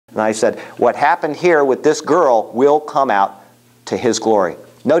And I said, what happened here with this girl will come out to his glory.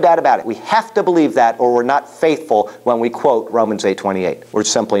 No doubt about it. We have to believe that, or we're not faithful when we quote Romans 8:28. We're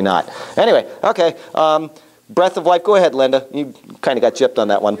simply not. Anyway, okay. Breath of life. Go ahead, Linda. You kind of got gypped on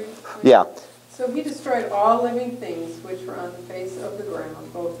that one. Yeah. So he destroyed all living things which were on the face of the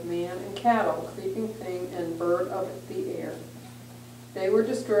ground, both man and cattle, creeping thing, and bird of the air. They were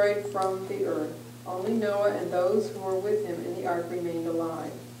destroyed from the earth. Only Noah and those who were with him in the ark remained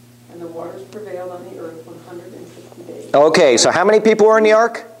alive. And the waters prevailed on the earth 150 days. Okay, so how many people were in the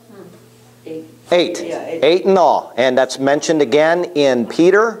ark? 8. 8. Yeah, 8. 8 in all. And that's mentioned again in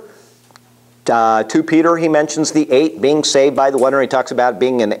Peter. 2 Peter, he mentions the 8 being saved by the water. He talks about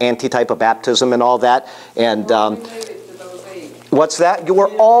being an antitype of baptism and all that. And Related to those 8. what's that? You were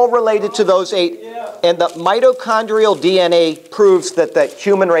all related to those 8. And the mitochondrial DNA proves that the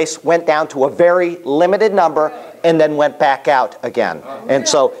human race went down to a very limited number and then went back out again. And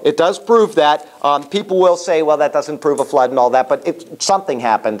so it does prove that. People will say, well, that doesn't prove a flood and all that, but something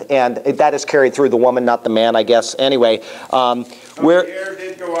happened, and that is carried through the woman, not the man, I guess. Anyway, The air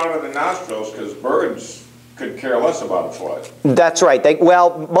did go out of the nostrils because birds could care less about a flood. That's right.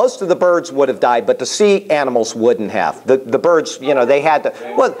 Well, most of the birds would have died, but the sea animals wouldn't have. The birds, you know, they had to,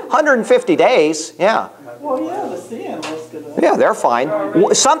 well, 150 days, yeah. Well, yeah, the sea animals could have. Yeah, they're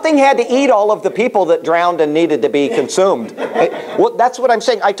fine. Something had to eat all of the people that drowned and needed to be consumed. Well, that's what I'm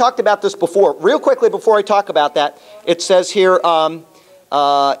saying. I talked about this before. Real quickly before I talk about that, it says here,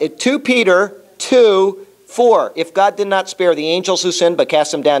 2 Peter 2:4, if God did not spare the angels who sinned, but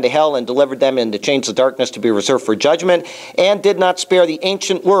cast them down to hell and delivered them into chains of darkness to be reserved for judgment, and did not spare the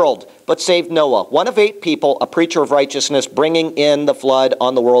ancient world, but saved Noah, one of 8 people, a preacher of righteousness, bringing in the flood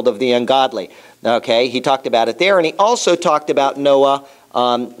on the world of the ungodly. Okay, he talked about it there, and he also talked about Noah.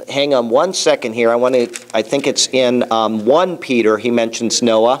 Hang on one second here. I think it's in 1 Peter. He mentions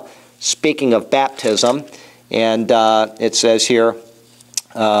Noah, speaking of baptism, and it says here,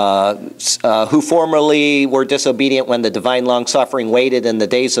 who formerly were disobedient when the divine long-suffering waited in the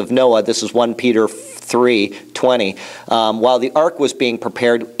days of Noah. This is 1 Peter 3:20. While the ark was being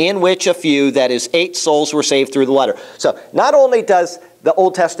prepared, in which a few, that is 8 souls, were saved through the water. So not only does the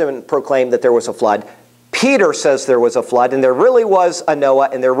Old Testament proclaim that there was a flood, Peter says there was a flood, and there really was a Noah,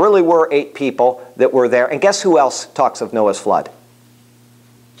 and there really were 8 people that were there. And guess who else talks of Noah's flood?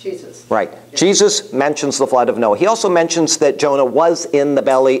 Jesus. Right. Jesus mentions the flood of Noah. He also mentions that Jonah was in the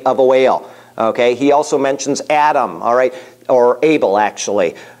belly of a whale. Okay. He also mentions Adam, all right, or Abel,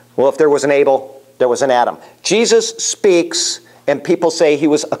 actually. Well, if there was an Abel, there was an Adam. Jesus speaks, and people say he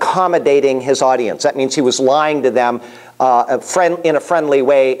was accommodating his audience. That means he was lying to them in a friendly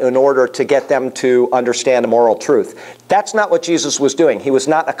way in order to get them to understand a moral truth. That's not what Jesus was doing. He was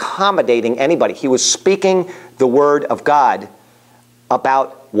not accommodating anybody. He was speaking the word of God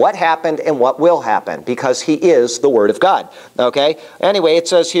about what happened and what will happen, because he is the Word of God. Okay? Anyway, it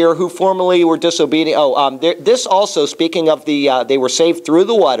says here, who formerly were disobedient. This also, speaking of they were saved through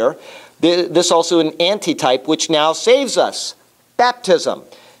the water, this also an antitype which now saves us. Baptism.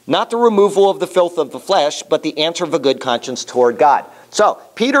 Not the removal of the filth of the flesh, but the answer of a good conscience toward God. So,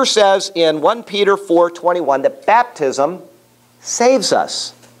 Peter says in 1 Peter 4:21 that baptism saves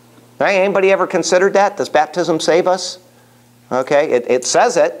us. Right? Anybody ever considered that? Does baptism save us? Okay, it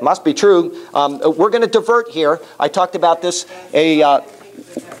says it. Must be true. We're going to divert here. I talked about this.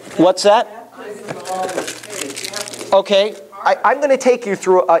 What's that? Okay, I'm going to take you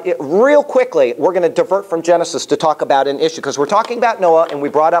through real quickly. We're going to divert from Genesis to talk about an issue, because we're talking about Noah, and we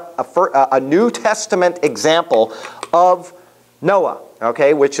brought up a New Testament example of Noah,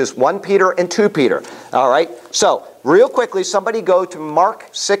 okay, which is 1 Peter and 2 Peter. All right, so real quickly, somebody go to Mark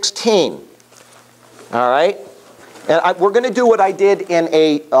 16. All right. And we're going to do what I did in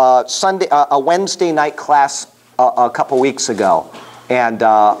a Wednesday night class a couple weeks ago. And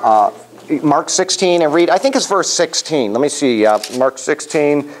Mark 16, and read, I think it's verse 16. Let me see, Mark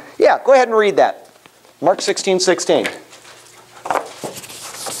 16. Yeah, go ahead and read that. Mark 16:16.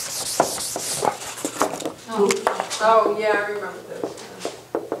 Oh, yeah, I remember this.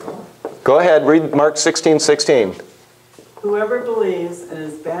 Go ahead, read Mark 16:16. Whoever believes and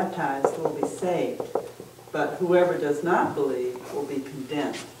is baptized will be saved, but whoever does not believe will be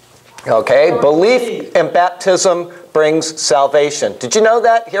condemned. Okay, belief and baptism brings salvation. Did you know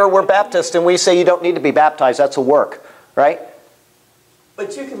that? Here we're Baptists, and we say you don't need to be baptized. That's a work, right?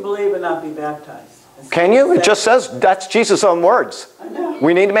 But you can believe and not be baptized. Can you? It just says, that's Jesus' own words. I know.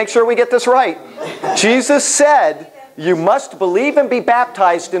 We need to make sure we get this right. Jesus said, you must believe and be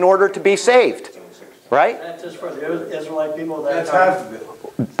baptized in order to be saved. Right? That's just for the Israelite people. That's half of it.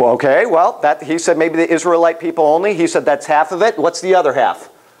 Okay, well, he said maybe the Israelite people only. He said that's half of it. What's the other half?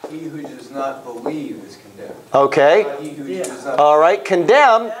 He who does not believe is condemned. Okay. Not he who does not. All right.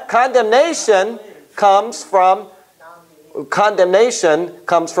 Condemnation comes from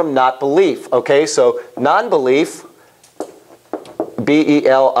not belief. Okay. So non-belief,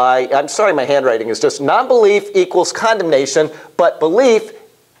 B-E-L-I. I'm sorry, my handwriting is just non-belief equals condemnation, but belief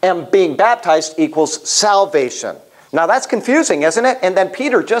and being baptized equals salvation. Now that's confusing, isn't it? And then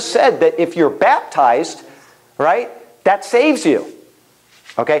Peter just said that if you're baptized, right, that saves you.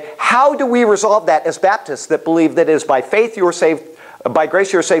 Okay? How do we resolve that as Baptists that believe that it is by faith you are saved, by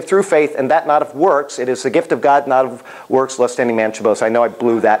grace you are saved through faith, and that not of works? It is the gift of God, not of works, lest any man should boast. I know I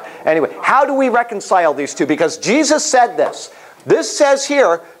blew that. Anyway, how do we reconcile these two? Because Jesus said this. This says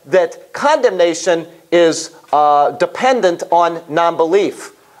here that condemnation is dependent on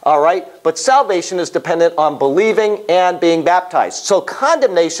non-belief. All right? But salvation is dependent on believing and being baptized. So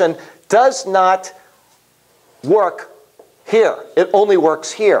condemnation does not work here. It only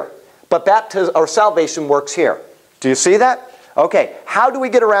works here. But baptism or salvation works here. Do you see that? Okay. How do we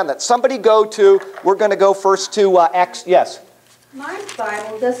get around that? Somebody go to, we're going to go first to Acts. Yes? My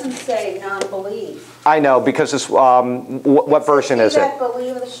Bible doesn't say non-belief. I know, because it's, what version is He it? that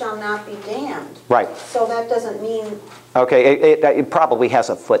believeth shall not be damned. Right. So that doesn't mean... Okay, it probably has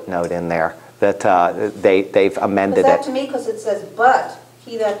a footnote in there that they've amended That it. to me, because it says, but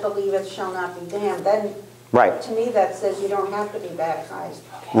he that believeth shall not be damned, then Right. to me that says you don't have to be baptized.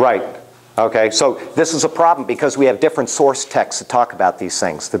 Right. Okay, so this is a problem because we have different source texts that talk about these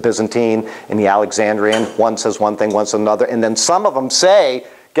things. The Byzantine and the Alexandrian, one says one thing, one says another, and then some of them say,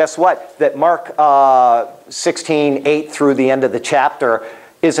 guess what, that Mark 16:8 through the end of the chapter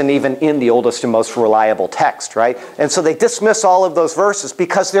isn't even in the oldest and most reliable text, right? And so they dismiss all of those verses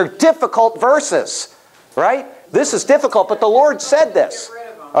because they're difficult verses, right? This is difficult, but the Lord said this.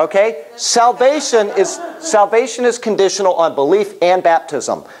 Okay? Salvation is conditional on belief and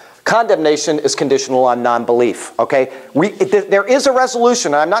baptism. Condemnation is conditional on non-belief. Okay? There is a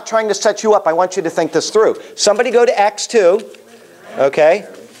resolution. I'm not trying to set you up. I want you to think this through. Somebody go to Acts 2. Okay?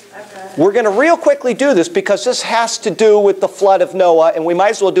 We're going to real quickly do this because this has to do with the flood of Noah, and we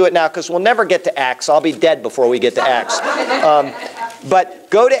might as well do it now because we'll never get to Acts. I'll be dead before we get to Acts. But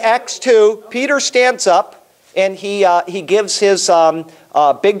go to Acts 2. Peter stands up, and he gives his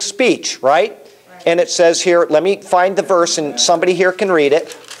big speech, right? And it says here, let me find the verse, and somebody here can read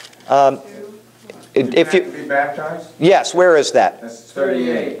it. If you be baptized? Yes, where is that? That's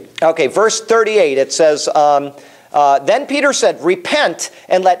 38. Okay, verse 38, it says, then Peter said, repent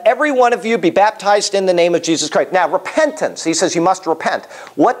and let every one of you be baptized in the name of Jesus Christ. Now, repentance, he says you must repent.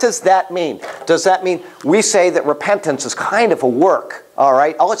 What does that mean? Does that mean we say that repentance is kind of a work, all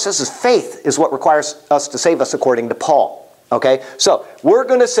right? All it says is faith is what requires us to save us according to Paul, okay? So, we're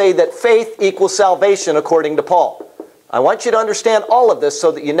going to say that faith equals salvation according to Paul. I want you to understand all of this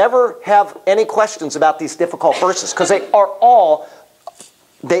so that you never have any questions about these difficult verses, because they all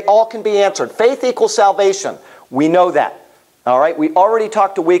can be answered. Faith equals salvation. We know that. All right? We already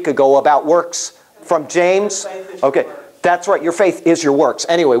talked a week ago about works from James. Okay, that's right. Your faith is your works.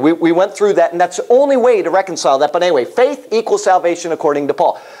 Anyway, we went through that, and that's the only way to reconcile that. But anyway, faith equals salvation according to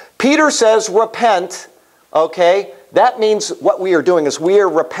Paul. Peter says repent. Okay? That means what we are doing is we are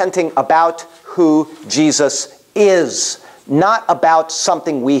repenting about who Jesus is, not about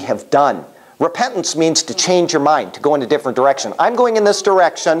something we have done. Repentance means to change your mind, to go in a different direction. I'm going in this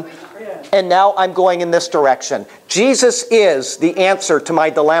direction, and now I'm going in this direction. Jesus is the answer to my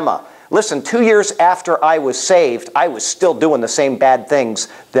dilemma. Listen, 2 years after I was saved, I was still doing the same bad things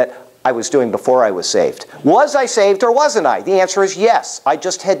that I was doing before I was saved. Was I saved or wasn't I? The answer is yes. I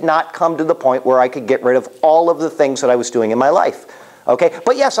just had not come to the point where I could get rid of all of the things that I was doing in my life. Okay?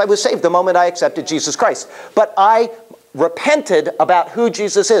 But yes, I was saved the moment I accepted Jesus Christ. But I repented about who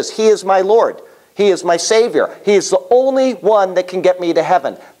Jesus is. He is my Lord. He is my Savior. He is the only one that can get me to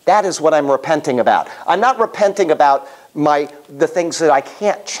heaven. That is what I'm repenting about. I'm not repenting about the things that I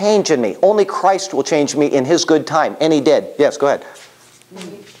can't change in me. Only Christ will change me in His good time. And He did. Yes, go ahead.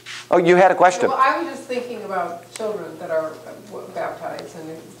 Oh, you had a question. Well, I was just thinking about children that are baptized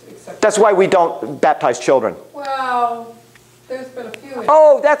and accepted. That's why we don't baptize children. Well, there's been a few.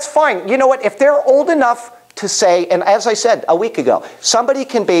 Oh, that's fine. You know what? If they're old enough to say, and as I said a week ago, somebody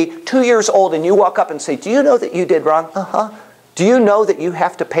can be 2 years old and you walk up and say, do you know that you did wrong? Uh-huh. Do you know that you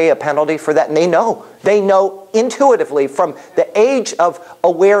have to pay a penalty for that? And they know. They know intuitively from the age of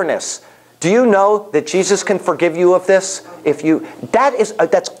awareness. Do you know that Jesus can forgive you of this?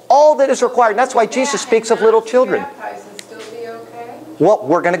 That's all that is required. And that's why Jesus speaks of little children. Baptized and still be okay? Well,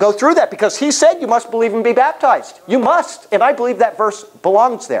 we're going to go through that because he said you must believe and be baptized. You must, and I believe that verse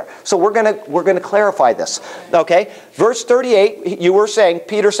belongs there. So we're going to clarify this. Okay, verse 38. You were saying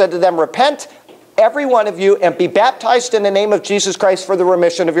Peter said to them, "Repent, every one of you, and be baptized in the name of Jesus Christ for the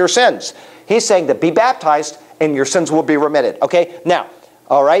remission of your sins." He's saying that be baptized and your sins will be remitted. Okay, now,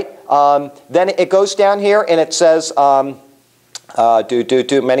 all right. Then it goes down here and it says, many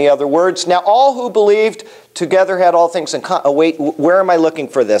other words. Now all who believed together had all things in common. Wait, where am I looking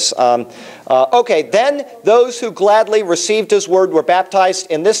for this? Okay, then those who gladly received his word were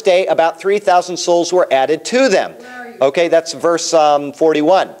baptized. In this day, about 3,000 souls were added to them. Okay, that's verse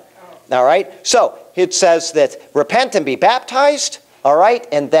 41. All right, so it says that repent and be baptized. All right,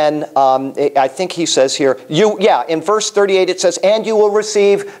 and then I think he says here, in verse 38 it says, and you will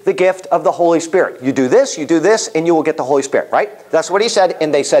receive the gift of the Holy Spirit. You do this, and you will get the Holy Spirit, right? That's what he said,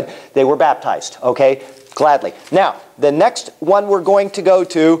 and they said they were baptized, okay, gladly. Now, the next one we're going to go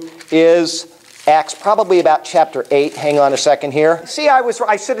to is Acts, probably about chapter 8. Hang on a second here. See, I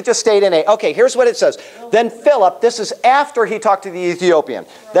should have just stayed in 8. Okay, here's what it says. Then Philip, this is after he talked to the Ethiopian.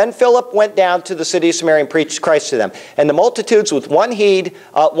 Then Philip went down to the city of Samaria and preached Christ to them. And the multitudes with one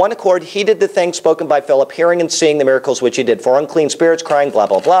accord heeded the things spoken by Philip, hearing and seeing the miracles which he did. For unclean spirits crying, blah,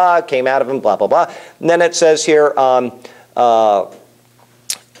 blah, blah, came out of him, blah, blah, blah. And then it says here,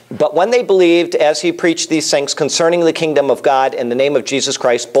 but when they believed as he preached these things concerning the kingdom of God in the name of Jesus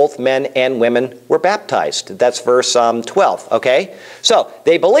Christ, both men and women were baptized. That's verse 12, okay? So,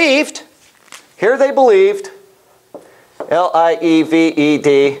 they believed. Here they believed.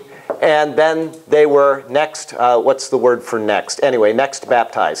 L-I-E-V-E-D. And then they were next, what's the word for next? Anyway, next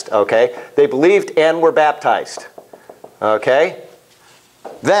baptized, okay? They believed and were baptized, okay?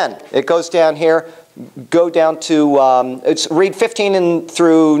 Then, it goes down here. Go down to, read 15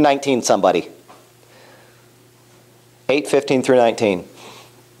 through 19, somebody. 8:15 through 19.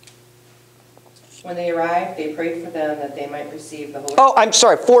 When they arrived, they prayed for them that they might receive the Holy Spirit. Oh, I'm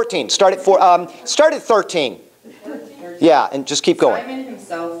sorry, 14. Start at 13. Yeah, and just keep going. Simon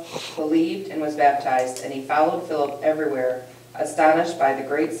himself believed and was baptized, and he followed Philip everywhere, astonished by the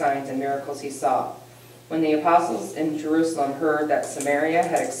great signs and miracles he saw. When the apostles in Jerusalem heard that Samaria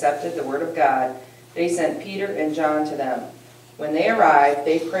had accepted the word of God, they sent Peter and John to them. When they arrived,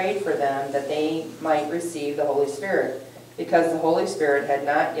 they prayed for them that they might receive the Holy Spirit, because the Holy Spirit had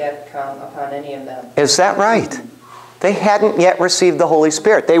not yet come upon any of them. Is that right? They hadn't yet received the Holy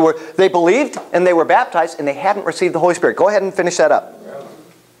Spirit. They believed and they were baptized and they hadn't received the Holy Spirit. Go ahead and finish that up.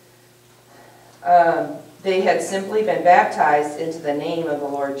 They had simply been baptized into the name of the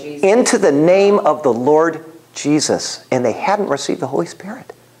Lord Jesus. Into the name of the Lord Jesus. And they hadn't received the Holy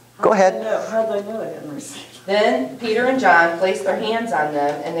Spirit. Go ahead. How did they know they hadn't received? Then Peter and John placed their hands on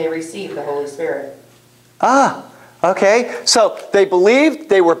them, and they received the Holy Spirit. Okay. So they believed,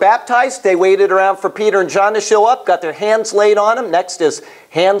 they were baptized, they waited around for Peter and John to show up, got their hands laid on them. Next is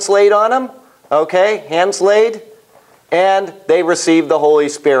hands laid on them. Okay, hands laid. And they received the Holy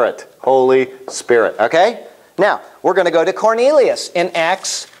Spirit. Holy Spirit. Okay? Now, we're going to go to Cornelius in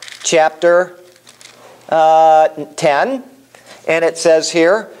Acts chapter 10. And it says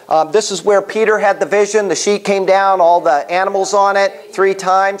here, this is where Peter had the vision. The sheet came down, all the animals on it, 3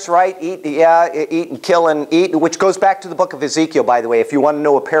 times, right? Eat and kill and eat, which goes back to the book of Ezekiel, by the way. If you want to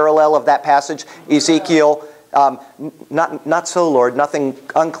know a parallel of that passage, Ezekiel, not so, Lord. Nothing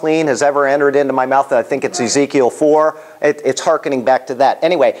unclean has ever entered into my mouth. I think it's Ezekiel 4. It's hearkening back to that.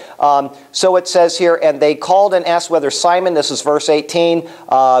 Anyway, so it says here, and they called and asked whether Simon, this is verse 18,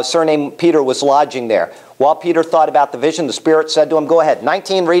 surnamed Peter, was lodging there. While Peter thought about the vision, the Spirit said to him, go ahead,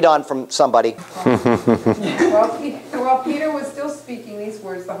 19, read on from somebody. While Peter was still speaking these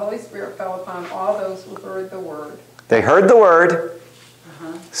words, the Holy Spirit fell upon all those who heard the word. They heard the word.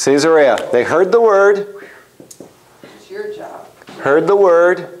 Caesarea. They heard the word. It's your job. Heard the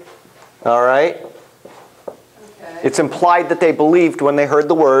word. All right. Okay. It's implied that they believed when they heard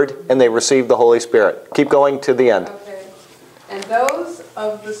the word and they received the Holy Spirit. Keep going to the end. Okay. And those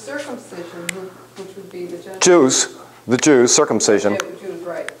of the circumcision, which would be the Gentiles. The Jews, circumcision. Yeah, the Jews,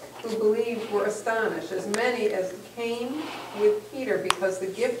 right. Who believed were astonished, as many as came with Peter, because the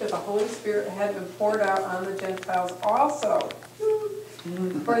gift of the Holy Spirit had been poured out on the Gentiles also.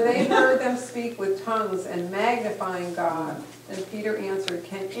 For they heard them speak with tongues and magnifying God. Then Peter answered,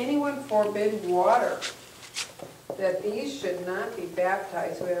 can anyone forbid water, that these should not be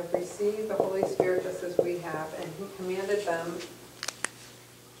baptized who have received the Holy Spirit just as we have? And he commanded them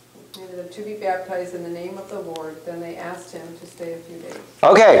to be baptized in the name of the Lord. Then they asked him to stay a few days.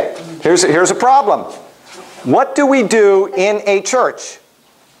 Okay, here's a problem. What do we do in a church?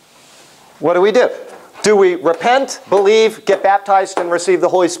 What do we do? Do we repent, believe, get baptized, and receive the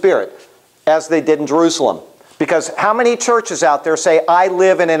Holy Spirit, as they did in Jerusalem? Because how many churches out there say, I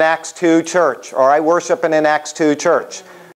live in an Acts 2 church, or I worship in an Acts 2 church?